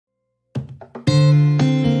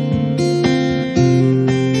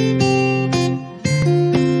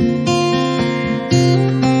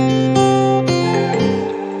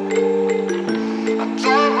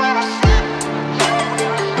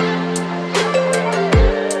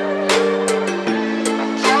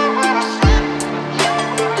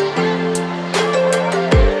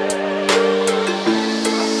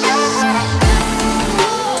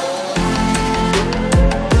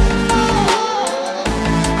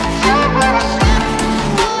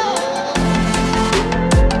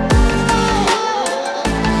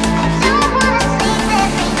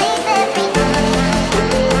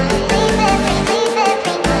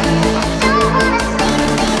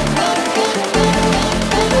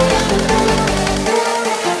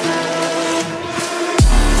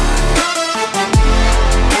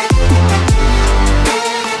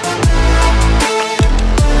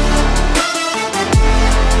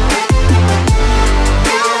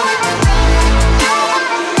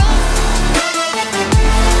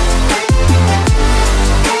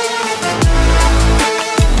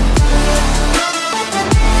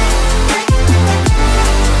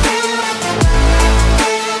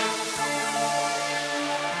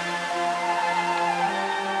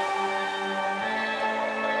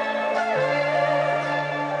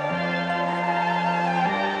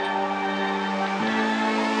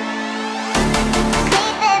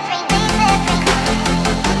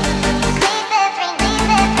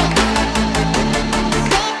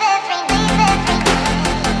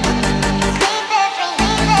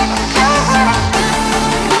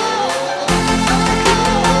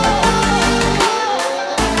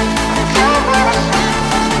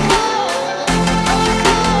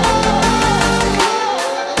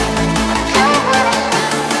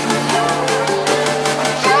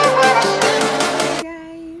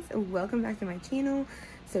welcome back to my channel.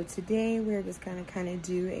 So today we're just gonna kind of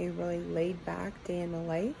do a really laid back day in the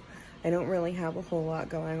life. I don't really have a whole lot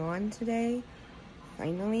going on today,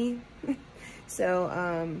 finally. So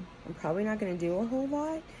I'm probably not gonna do a whole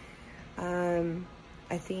lot.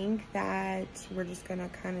 I think that we're just gonna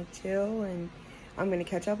kind of chill, and I'm gonna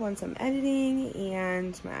catch up on some editing,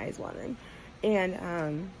 and my eyes watering,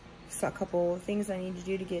 and just a couple things I need to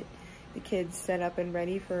do to get the kids set up and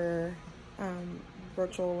ready for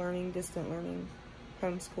virtual learning, distant learning,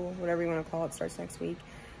 homeschool, whatever you want to call it. Starts next week.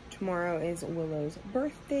 Tomorrow is Willow's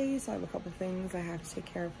birthday, so I have a couple things I have to take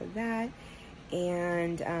care of for that.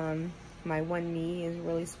 And my one knee is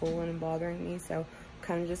really swollen and bothering me, so I'm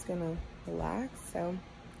kind of just gonna relax. So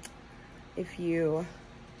if you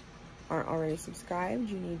aren't already subscribed,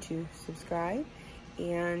 you need to subscribe,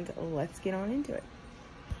 and let's get on into it.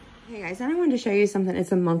 Hey guys, I wanted to show you something.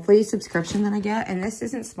 It's a monthly subscription that I get, and this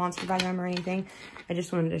isn't sponsored by them or anything. I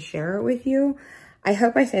just wanted to share it with you. I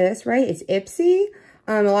hope I say this right. It's Ipsy.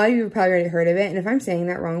 A lot of you have probably already heard of it, and if I'm saying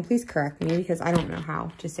that wrong, please correct me, because I don't know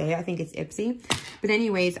how to say it. I think it's Ipsy. But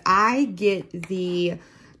anyways, I get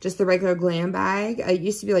just the regular glam bag. It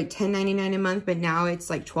used to be like $10.99 a month, but now it's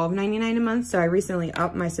like $12.99 a month. So I recently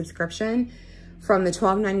upped my subscription from the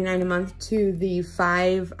 $12.99 a month to the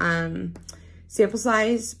 5 sample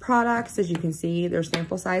size products. As you can see, they're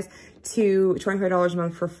sample size, to $25 a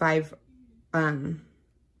month for 5, help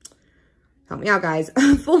me out guys,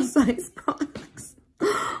 full size products.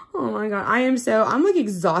 Oh my God, I'm like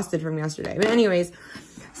exhausted from yesterday. But anyways,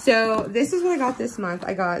 so this is what I got this month.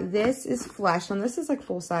 I got, this is Flesh, and this is like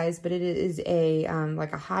full size, but it is a,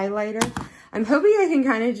 like a highlighter. I'm hoping I can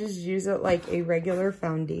kind of just use it like a regular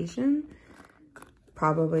foundation.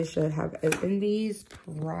 Probably should have opened these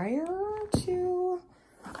prior to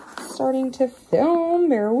starting to film.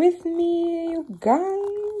 Bear with me, you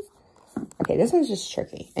guys. Okay, this one's just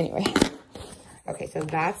tricky. Anyway. Okay, so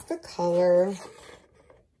that's the color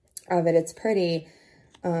of it. It's pretty.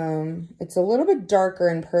 It's a little bit darker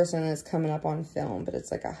in person than it's coming up on film, but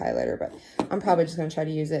it's like a highlighter, but I'm probably just going to try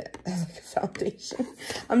to use it as like a foundation.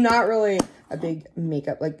 I'm not really a big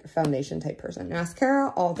makeup, like foundation type person.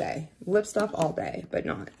 Mascara all day, lip stuff all day, but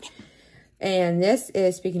not. And this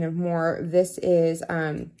is, speaking of more, this is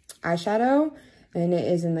eyeshadow, and it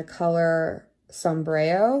is in the color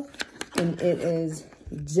Sombrero, and it is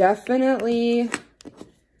definitely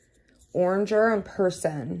oranger in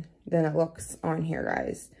person than it looks on here,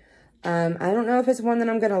 guys. I don't know if it's one that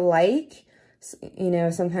I'm gonna like. You know,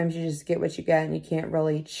 sometimes you just get what you get and you can't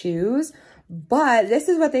really choose. But this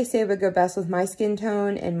is what they say would go best with my skin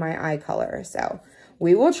tone and my eye color. So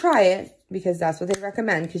we will try it, because that's what they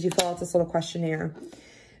recommend, because you fill out this little questionnaire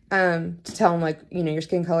to tell them, like, you know, your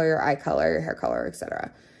skin color, your eye color, your hair color,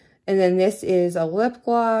 etc. And then this is a lip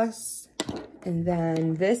gloss. And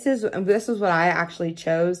then this is what I actually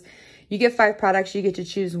chose. You get 5 products, you get to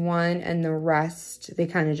choose one, and the rest they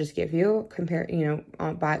kind of just give you,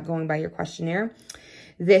 going by your questionnaire.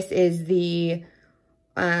 This is the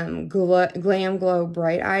Glam Glow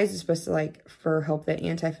Bright Eyes. It's supposed to help the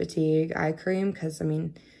anti-fatigue eye cream, because I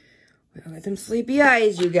mean, we got them sleepy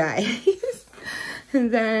eyes, you guys.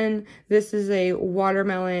 And then this is a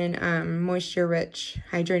watermelon moisture rich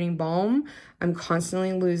hydrating balm. I'm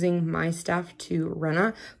constantly losing my stuff to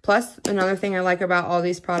Rena. Plus, another thing I like about all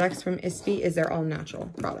these products from Ipsy is they're all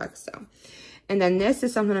natural products. So, and then this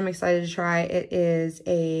is something I'm excited to try. It is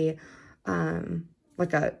a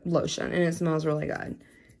like a lotion, and it smells really good.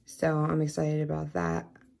 So I'm excited about that.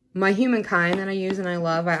 My Humankind that I use and I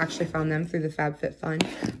love, I actually found them through the FabFitFun,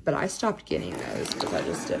 but I stopped getting those because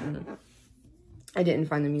I didn't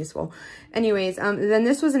find them useful. Anyways, then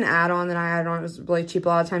this was an add-on that I added on. It was really cheap. A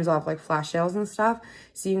lot of times I'll have like flash sales and stuff.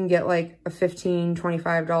 So you can get like a $15,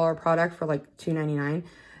 $25 product for like $2.99.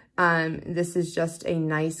 This is just a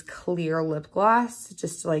nice clear lip gloss,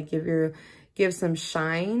 just to like give some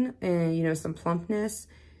shine and, you know, some plumpness,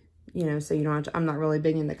 you know, so you don't have to, I'm not really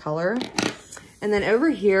big in the color. And then over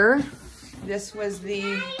here, this was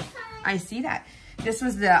I see that. This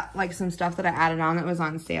was like some stuff that I added on that was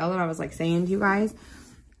on sale that I was like saying to you guys.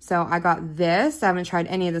 So I got this. I haven't tried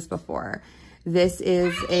any of this before. This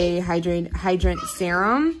is a hydrant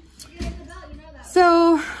serum.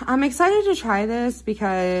 So I'm excited to try this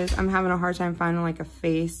because I'm having a hard time finding like a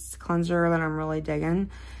face cleanser that I'm really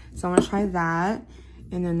digging. So I'm gonna try that.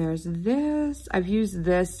 And then there's this. I've used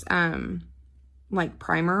this like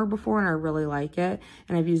primer before, and I really like it.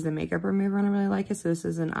 And I've used the makeup remover and I really like it. So this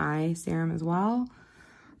is an eye serum as well.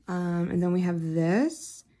 And then we have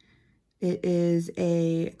this. It is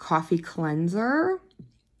a coffee cleanser.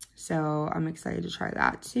 So I'm excited to try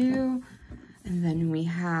that too. And then we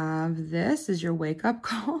have this is your wake up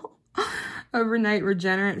call. overnight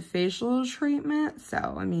regenerant facial treatment.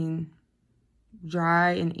 So, I mean,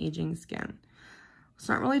 dry and aging skin. It's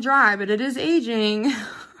not really dry, but it is aging.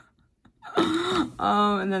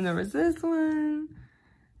 And then there was this one.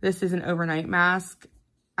 This is an overnight mask.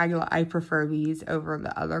 I prefer these over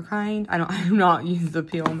the other kind. I'm not use the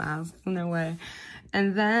peel masks, no way.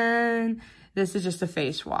 And then this is just a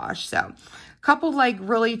face wash. So a couple like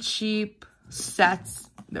really cheap sets.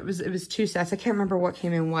 It was 2 sets. I can't remember what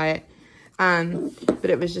came in what. But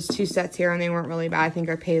it was just 2 sets here and they weren't really bad. I think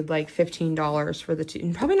I paid like $15 for the 2,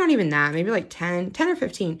 and probably not even that, maybe like 10 or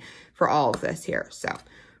 15 for all of this here. So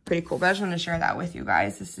pretty cool, but I just wanted to share that with you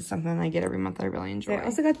guys. This is something I get every month that I really enjoy. I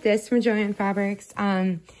also got this from Joann Fabrics.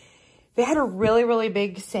 They had a really, really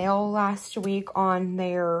big sale last week on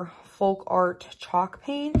their folk art chalk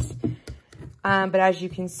paint. But as you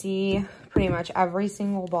can see, pretty much every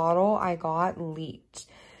single bottle I got leaked.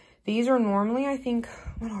 These are normally, I think,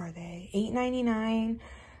 what are they? $8.99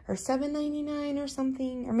 or $7.99 or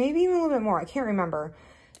something, or maybe even a little bit more. I can't remember.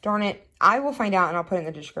 Darn it. I will find out and I'll put in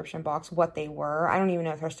the description box what they were. I don't even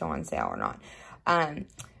know if they're still on sale or not.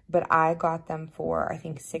 But I got them for, I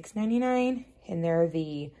think, $6.99, and they're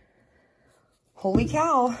the, holy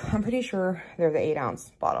cow, I'm pretty sure they're the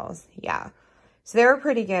 8-ounce bottles. Yeah. So they're a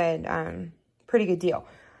pretty good deal.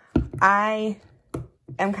 I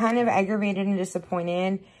am kind of aggravated and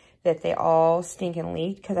disappointed that they all stink and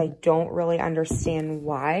leaked, because I don't really understand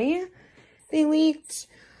why they leaked.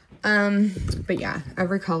 But yeah,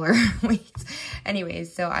 every color leaked.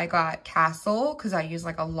 Anyways, so I got Castle, because I use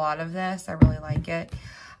like a lot of this. I really like it.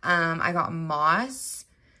 I got Moss.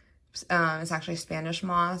 It's actually Spanish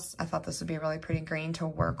moss. I thought this would be a really pretty green to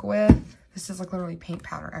work with. This is like literally paint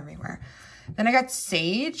powder everywhere. Then I got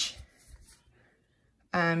Sage.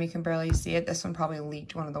 You can barely see it. This one probably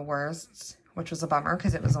leaked one of the worst, which was a bummer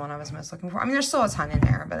because it was the one I was most looking for. I mean, there's still a ton in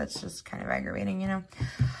there, but it's just kind of aggravating, you know.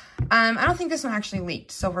 I don't think this one actually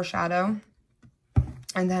leaked. Silver Shadow.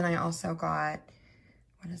 And then I also got,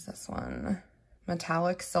 what is this one?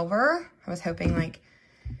 Metallic Silver. I was hoping like,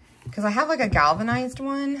 because I have like a galvanized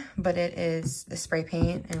one, but it is the spray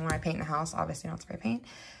paint. And when I paint the house, obviously not spray paint.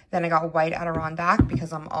 Then I got white Adirondack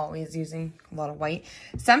because I'm always using a lot of white.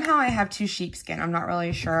 Somehow I have 2 sheepskin. I'm not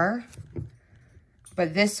really sure.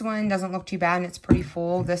 But this one doesn't look too bad and it's pretty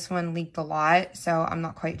full. This one leaked a lot, so I'm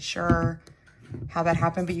not quite sure how that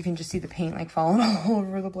happened, but you can just see the paint like falling all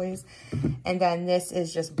over the place. And then this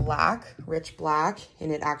is just black, rich black,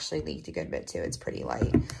 and it actually leaked a good bit too. It's pretty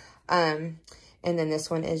light. And then this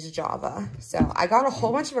one is Java. So I got a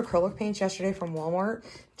whole bunch of acrylic paints yesterday from Walmart,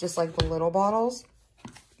 just like the little bottles,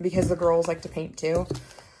 because the girls like to paint too.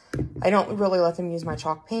 I don't really let them use my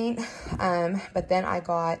chalk paint. But then I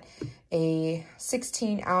got a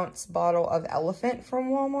 16-ounce bottle of Elephant from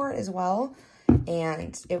Walmart as well.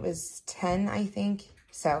 And it was 10, I think.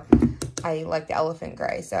 So I like the Elephant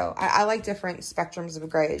gray. So I like different spectrums of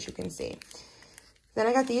gray, as you can see. Then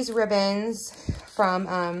I got these ribbons from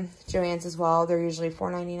Joann's as well. They're usually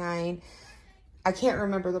 $4.99. I can't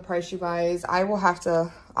remember the price, you guys. I will have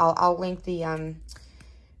to, I'll link the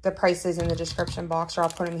prices in the description box, or I'll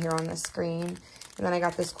put them here on the screen. And then I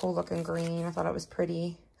got this cool looking green. I thought it was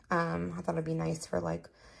pretty. I thought it'd be nice for like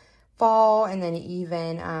fall, and then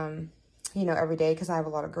even, you know, every day, because I have a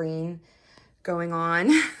lot of green going on.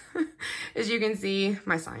 As you can see,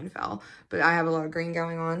 my sign fell, but I have a lot of green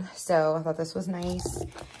going on. So I thought this was nice.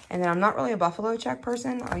 And then I'm not really a buffalo check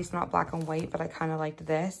person, at least not black and white, but I kind of liked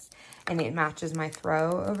this. And it matches my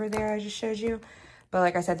throw over there I just showed you. But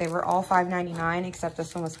like I said, they were all $5.99, except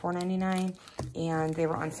this one was $4.99. And they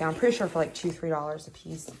were on sale, I'm pretty sure, for like $2, $3 a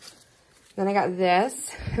piece. Then I got this.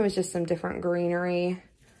 It was just some different greenery.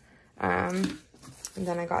 And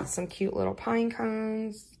then I got some cute little pine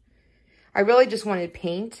cones. I really just wanted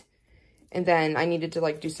paint. And then I needed to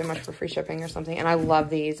like do so much for free shipping or something. And I love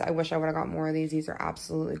these. I wish I would have got more of these. These are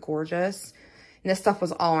absolutely gorgeous. And this stuff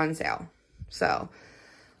was all on sale. So,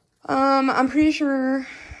 I'm pretty sure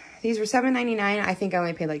these were $7.99. I think I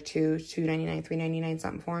only paid like $2.99, $3.99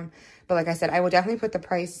 something for them. But like I said, I will definitely put the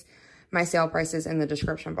price, my sale prices in the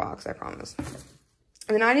description box, I promise.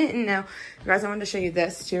 And then I didn't know, you guys, I wanted to show you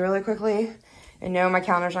this too really quickly. And no, my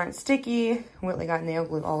counters aren't sticky. Whitley got nail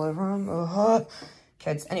glue all over them. Ugh.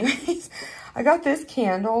 Kids. Anyways, I got this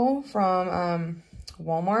candle from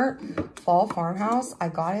Walmart, Fall Farmhouse. I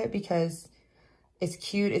got it because it's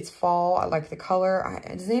cute. It's fall. I like the color.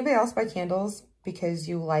 Does anybody else buy candles because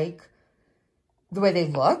you like the way they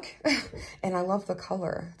look? And I love the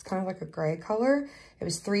color. It's kind of like a gray color. It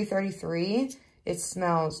was $3.33. It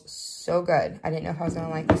smells so good. I didn't know if I was going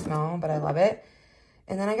to like the smell, but I love it.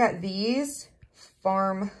 And then I got these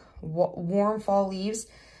warm fall leaves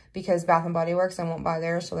because Bath & Body Works, I won't buy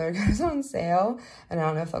there, so there goes on sale. And I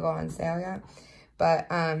don't know if they'll go on sale yet. But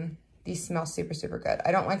these smell super, super good.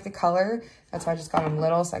 I don't like the color. That's why I just got them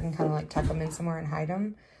little so I can kind of like tuck them in somewhere and hide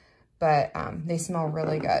them. But they smell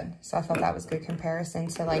really good. So I thought that was good comparison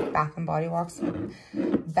to like Bath & Body Works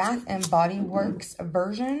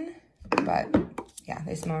version. But yeah,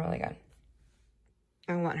 they smell really good.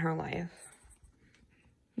 I want her life.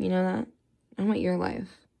 You know that? I want your life.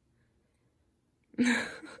 He's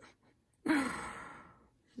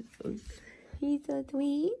so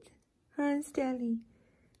sweet. Huh, Stelly?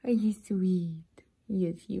 Are you sweet?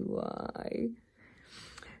 Yes, you are.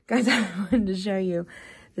 Guys, I wanted to show you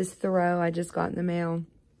this throw I just got in the mail.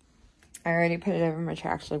 I already put it over my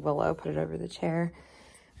chair. Actually, Willow put it over the chair.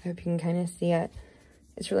 I hope you can kind of see it.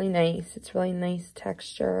 It's really nice. It's really nice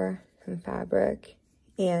texture and fabric.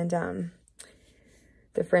 And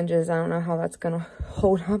the fringes, I don't know how that's going to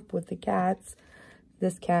hold up with the cats.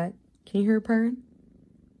 This cat. Can you hear her purring?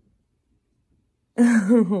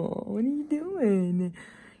 Oh, what are you doing?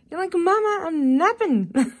 You're like, Mama, I'm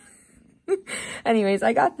napping. Anyways,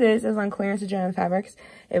 I got this. It was on clearance at General Fabrics.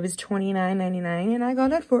 It was $29.99 and I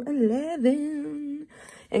got it for $11.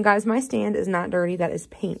 And guys, my stand is not dirty. That is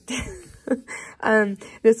paint.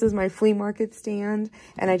 This is my flea market stand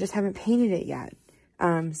and I just haven't painted it yet.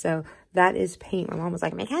 So that is paint. My mom was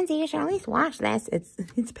like, Mackenzie, you should at least wash this.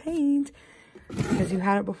 It's paint. Because you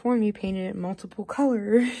had it before and you painted it multiple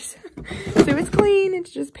colors. So it's clean. It's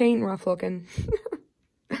just paint, rough looking.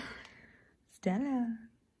 Stella.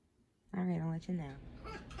 All right, I'll let you know.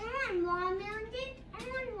 I want watermelon. I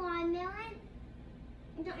want watermelon.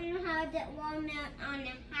 I don't know how to get watermelon on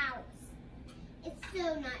the house. It's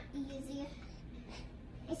so not easy.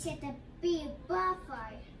 It's just a big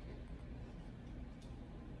buffer.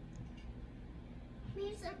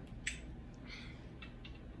 Maybe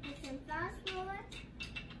some fast forward.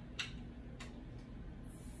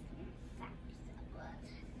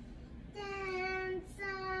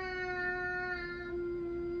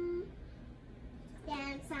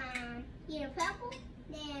 Then some here purple.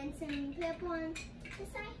 Then some purple on this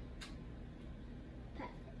side.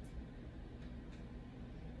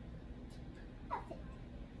 Perfect.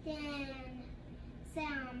 Then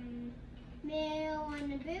some mail on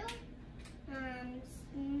the bill.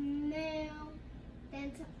 Mail.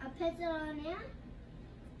 Then I put it on there.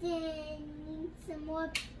 Then some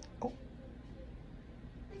more. Oh.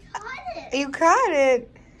 I caught it. You caught it.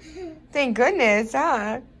 Thank goodness,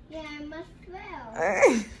 huh? Yeah, I must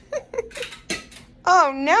fail.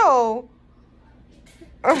 Oh no.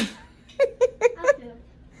 Oh.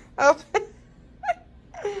 Oh.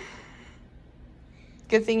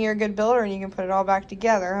 Good thing you're a good builder and you can put it all back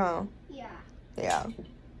together, huh? Yeah. Yeah.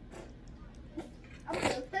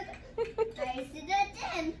 Okay, I did that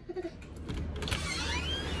then.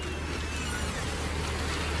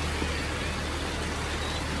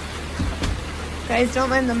 Guys, don't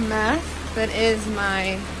mind the mess that is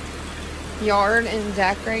my yard and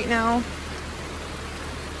deck right now.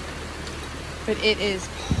 But it is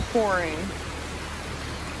pouring.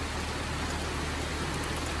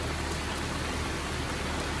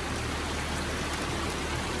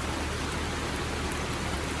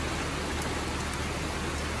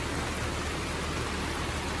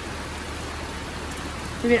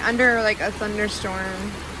 We've been under like a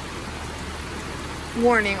thunderstorm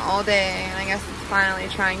warning all day, and I guess it's finally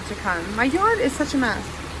trying to come. My yard is such a mess.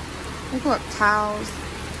 Like, look, towels.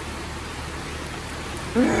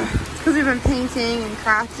 It's because we've been painting and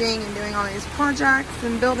crafting and doing all these projects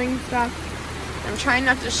and building stuff. I'm trying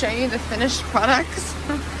not to show you the finished products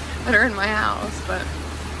that are in my house, but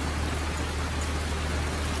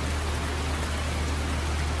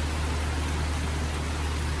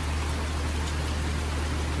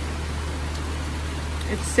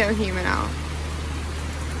it's so humid out.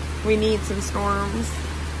 We need some storms.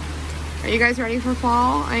 Are you guys ready for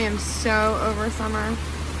fall? I am so over summer.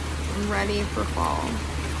 I'm ready for fall.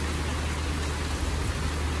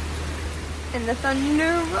 And the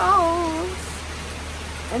thunder rolls.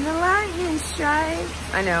 And the lightning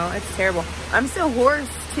strikes. I know, it's terrible. I'm so hoarse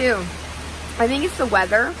too. I think it's the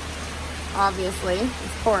weather. Obviously,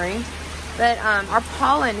 it's pouring. But our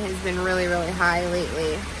pollen has been really, really high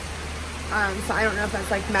lately. So I don't know if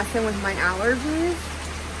that's like messing with my allergies.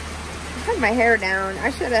 I had my hair down.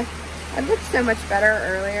 I looked so much better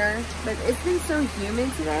earlier, but it's been so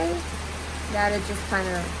humid today that it just kind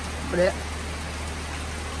of blip.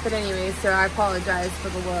 But anyway, so I apologize for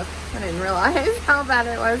the look. I didn't realize how bad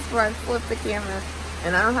it was before I flipped the camera.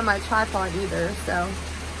 And I don't have my tripod either, so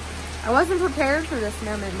I wasn't prepared for this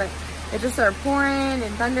moment, but it just started pouring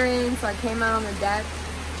and thundering, so I came out on the deck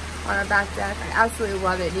on our back deck. I absolutely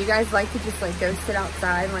love it. You guys like to just like go sit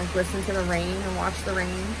outside and like listen to the rain and watch the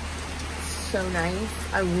rain? So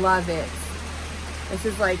nice. I love it. This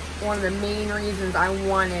is like one of the main reasons I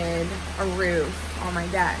wanted a roof on my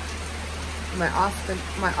deck. My awesome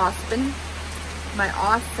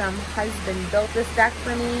husband built this deck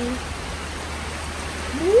for me.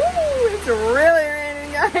 Woo! It's really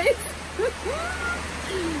raining, guys.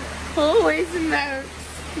 Holy smokes.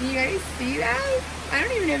 Can you guys see that? I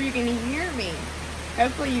don't even know if you can hear me.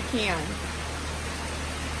 Hopefully you can.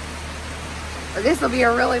 Or this will be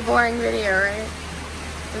a really boring video, right?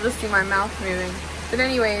 You'll just see my mouth moving. But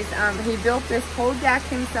anyways, he built this whole deck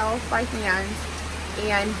himself by hand,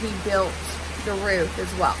 and he built the roof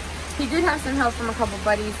as well. He did have some help from a couple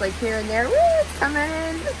buddies, like here and there. Woo, it's coming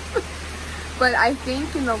in. But I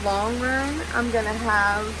think in the long run, I'm gonna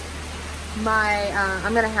have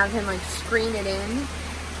him like screen it in,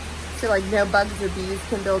 so like no bugs or bees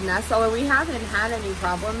can build nests. Although we haven't had any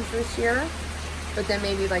problems this year. But then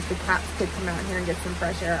maybe like the cats could come out here and get some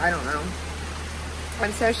fresh air. I don't know.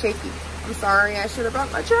 I'm so shaky. I'm sorry. I should have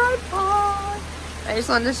brought my tripod. I just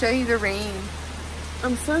wanted to show you the rain.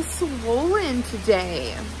 I'm so swollen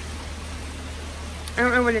today. I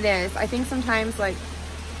don't know what it is. I think sometimes like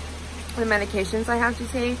the medications I have to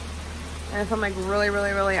take, and if I'm like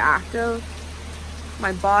really active,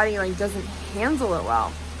 my body like doesn't handle it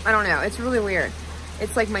well. I don't know. It's really weird.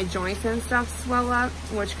 It's like my joints and stuff swell up,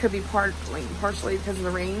 which could be partially because of the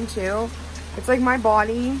rain too. It's like my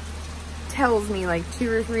body tells me like 2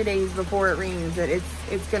 or 3 days before it rains that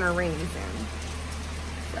it's gonna rain soon.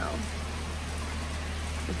 So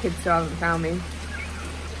the kids still haven't found me.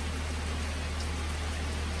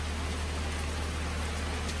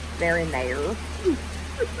 They're in there.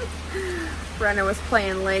 Brenna was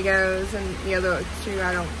playing Legos, and the other two,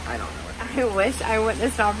 I don't know. I wish I wouldn't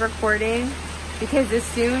have stopped recording, because as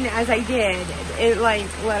soon as I did, it like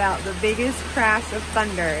let out the biggest crash of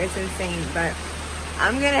thunder. It's insane. But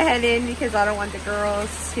I'm gonna head in because I don't want the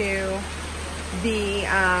girls to be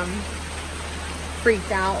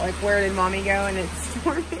freaked out, like where did mommy go and it's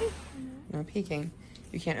storming. No peeking.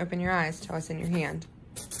 You can't open your eyes till it's in your hand.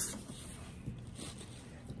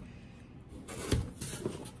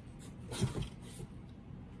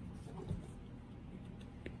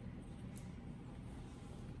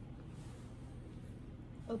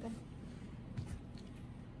 Open.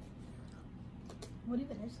 What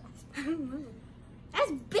even is that? I don't know.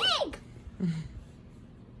 That's big!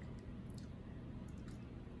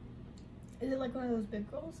 Is it like one of those big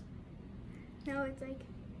girls? No, it's like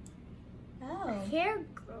Oh. a hair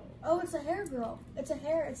girl. Oh, it's a hair girl. It's a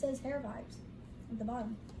hair. It says hair vibes at the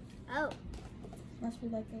bottom. Oh. Must be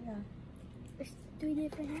like a, There's 3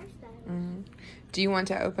 different hairstyles. Mm-hmm. Do you want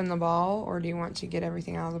to open the ball, or do you want to get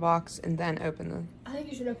everything out of the box and then open the... I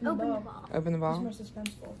think you should open the ball. Open the It's ball? more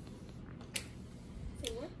suspenseful.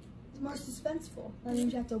 Say what? It's more suspenseful. That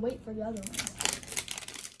means you have to wait for the other one.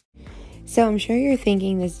 So I'm sure you're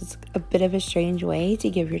thinking this is a bit of a strange way to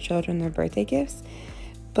give your children their birthday gifts,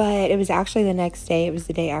 but it was actually the next day. It was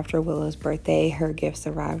the day after Willow's birthday. Her gifts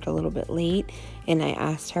arrived a little bit late, and I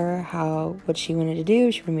asked her what she wanted to do.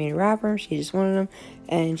 She wanted me to wrap them. She just wanted them,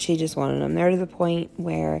 and she just wanted them. They're to the point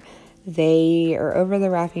where they are over the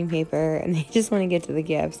wrapping paper, and they just want to get to the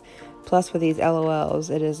gifts. Plus, with these LOLs,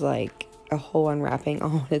 it is like a whole unwrapping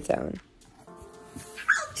all on its own.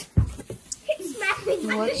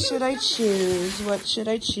 What should I choose? What should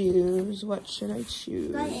I choose? What should I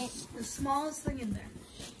choose? The smallest thing in there.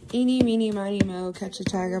 Eeny, meeny, miny, mo, catch a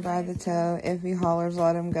tiger by the toe. If he hollers,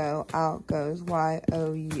 let him go. Out goes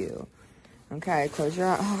Y-O-U. Okay, close your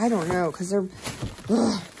eyes. Oh, I don't know, because they're...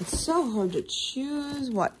 Ugh, it's so hard to choose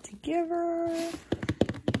what to give her.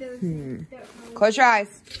 Close your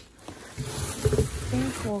eyes. I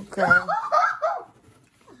think we'll go...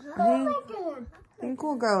 I think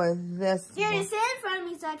we'll go with this. Here, just sit in front of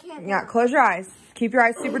me so I can't. Yeah, close your eyes. Keep your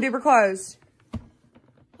eyes super duper closed.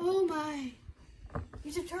 Oh my.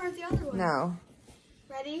 You should turn the other one. No.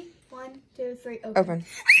 Ready? 1, 2, 3, open. Open.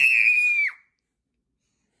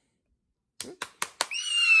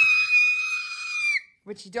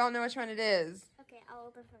 But you don't know which one it is. Okay, I'll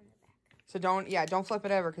open from the back. So don't flip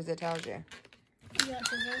it over because it tells you. You want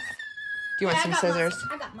scissors? Do you want some scissors?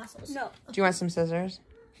 I got muscles. No. Do you want some scissors?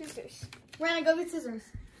 Scissors. We're gonna go get scissors.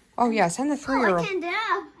 Oh yeah, send the 3-year-old. I can't do.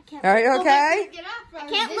 I can't. Are you okay? Get up. I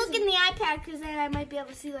can't look in the iPad because then I might be able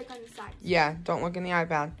to see like on the side. Yeah, don't look in the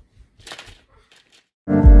iPad.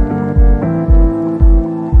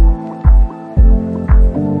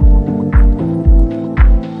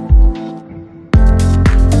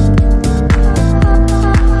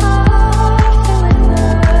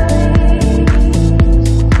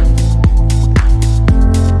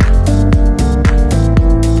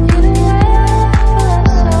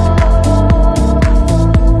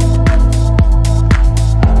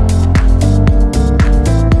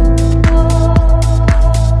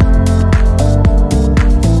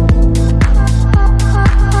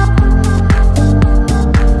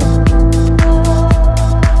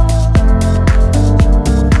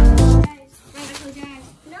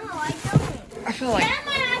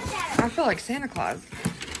 Santa Claus.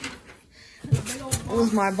 What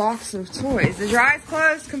was my box of toys? Is your eyes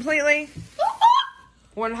closed completely?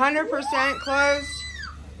 100% closed?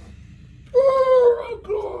 Oh my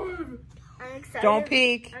God. I'm excited. Don't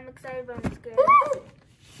peek. I'm excited, but I'm scared.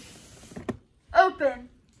 Open.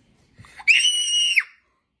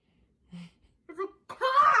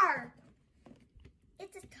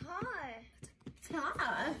 It's a car. It's a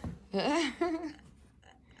car.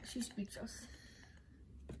 She speaks us.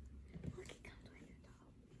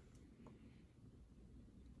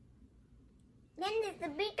 Then there's the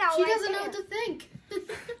big doll. She right doesn't know there. what to think.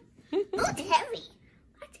 Oh, it's heavy.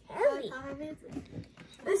 That's heavy.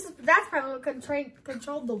 That's probably what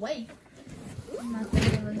controlled the weight. I'm not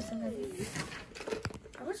thinking of it so heavy.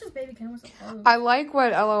 I wish this baby Ken was a phone. I like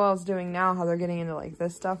what LOL's doing now, how they're getting into like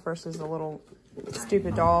this stuff versus the little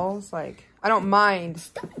stupid dolls. Like, I don't mind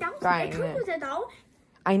buying it. a doll.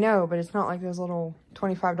 I know, but it's not like those little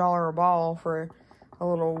 $25 a ball for a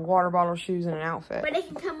little water bottle, shoes, and an outfit. But it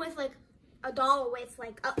can come with like a doll with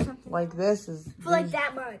like up something. Like this is For like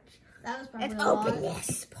that much. That was probably It's a lot. open.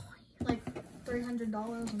 Yes, boy. Like $300 in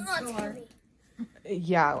Oh, it's store. heavy.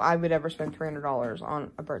 yeah. I would ever spend $300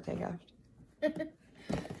 on a birthday gift.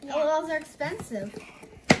 LOLs are expensive.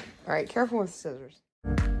 All right, careful with the scissors.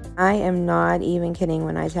 I am not even kidding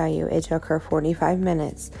when I tell you it took her 45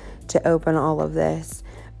 minutes to open all of this.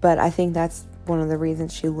 But I think that's one of the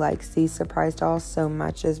reasons she likes these surprise dolls so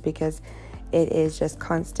much, is because it is just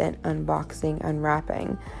constant unboxing,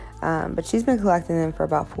 unwrapping. But she's been collecting them for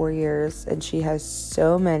about 4 years, and she has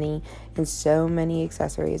so many and so many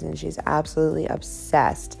accessories, and she's absolutely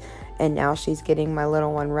obsessed. And now she's getting my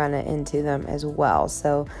little one Rena into them as well.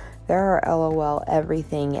 So there are LOL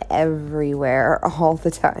everything everywhere all the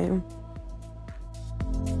time.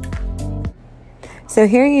 So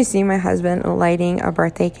here you see my husband lighting a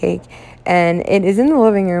birthday cake, and it is in the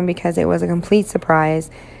living room because it was a complete surprise.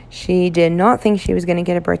 She did not think she was going to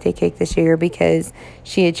get a birthday cake this year because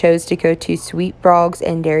she had chose to go to Sweet Frogs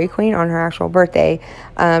and Dairy Queen on her actual birthday,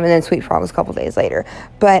 and then Sweet Frogs a couple days later.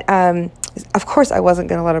 But of course I wasn't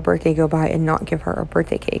going to let a birthday go by and not give her a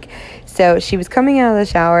birthday cake. So she was coming out of the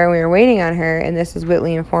shower, and we were waiting on her, and this is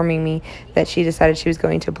Whitley informing me that she decided she was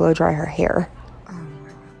going to blow dry her hair.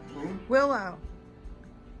 Willow.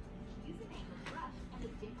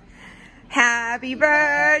 Happy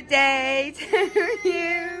birthday to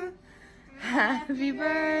you. Happy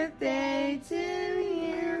birthday to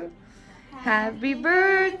you. Happy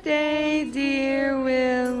birthday, dear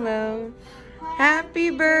Willow. Happy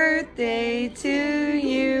birthday to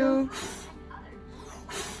you.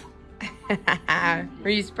 Were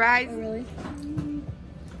you surprised? Really? I'm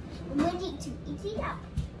ready to eat it up.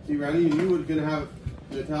 See, Ronnie, you knew we were gonna have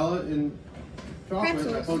Nutella and chocolate. I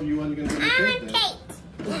Pretzels. told you you wasn't gonna do the I'm cake then. cake.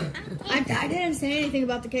 I didn't say anything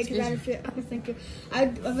about the cake because I was thinking I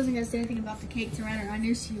wasn't gonna say anything about the cake to Renner. I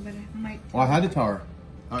knew she would, but I might. Well, I had to tell her,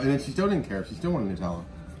 and then she still didn't care. She still wanted Nutella.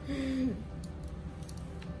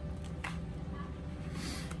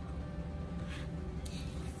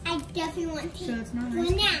 I definitely want to So it's not for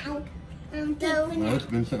nice. now. For No, now. it's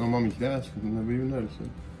been sitting on Mommy's desk, and nobody even noticed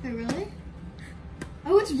it. Wait, really?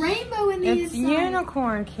 Oh, it's rainbow in the It's inside.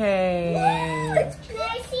 unicorn cake. Can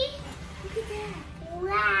I see? Look at that.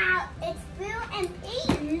 Wow, it's blue and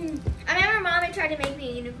pink. I remember Mommy tried to make me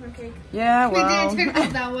a unicorn cake. Yeah, It well, didn't turn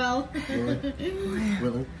out that well.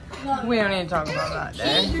 Really? we don't need to talk about that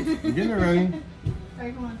day. You getting it, Ronnie?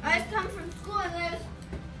 Alright, come on. I just come from school and there's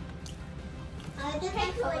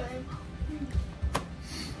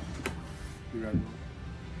You ready?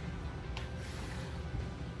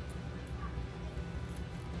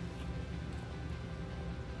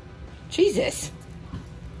 Jesus.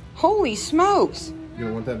 Holy smokes. You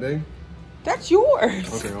don't want that big? That's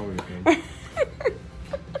yours. Okay, I'll leave it.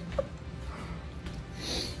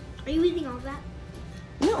 Are you eating all that?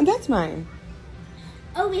 No, that's mine.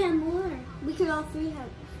 Oh, we have more. We could all three have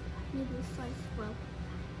maybe a slice. Well,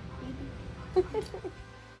 maybe.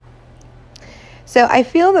 So I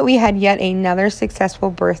feel that we had yet another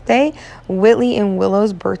successful birthday. Whitley and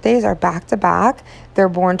Willow's birthdays are back to back. They're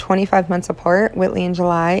born 25 months apart, Whitley in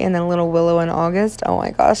July and then little Willow in August. Oh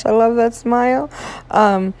my gosh, I love that smile.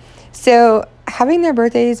 So having their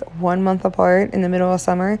birthdays 1 month apart in the middle of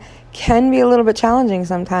summer can be a little bit challenging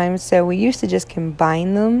sometimes. So we used to just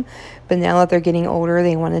combine them, but now that they're getting older,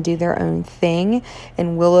 they want to do their own thing.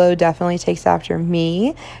 And Willow definitely takes after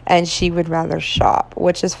me, and she would rather shop,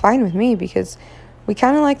 which is fine with me because we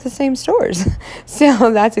kind of like the same stores.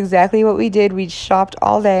 So that's exactly what we did. We shopped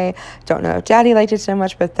all day. Don't know if Daddy liked it so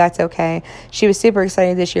much, but that's okay. She was super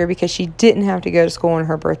excited this year because she didn't have to go to school on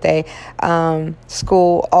her birthday.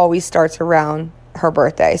 School always starts around her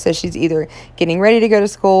birthday. So she's either getting ready to go to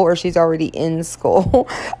school or she's already in school.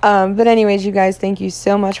 But anyways, you guys, thank you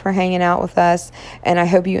so much for hanging out with us. And I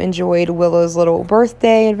hope you enjoyed Willow's little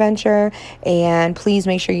birthday adventure. And please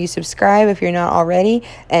make sure you subscribe if you're not already.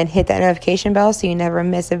 And hit that notification bell so you never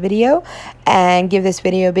miss a video. And give this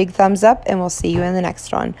video a big thumbs up. And we'll see you in the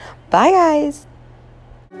next one. Bye, guys.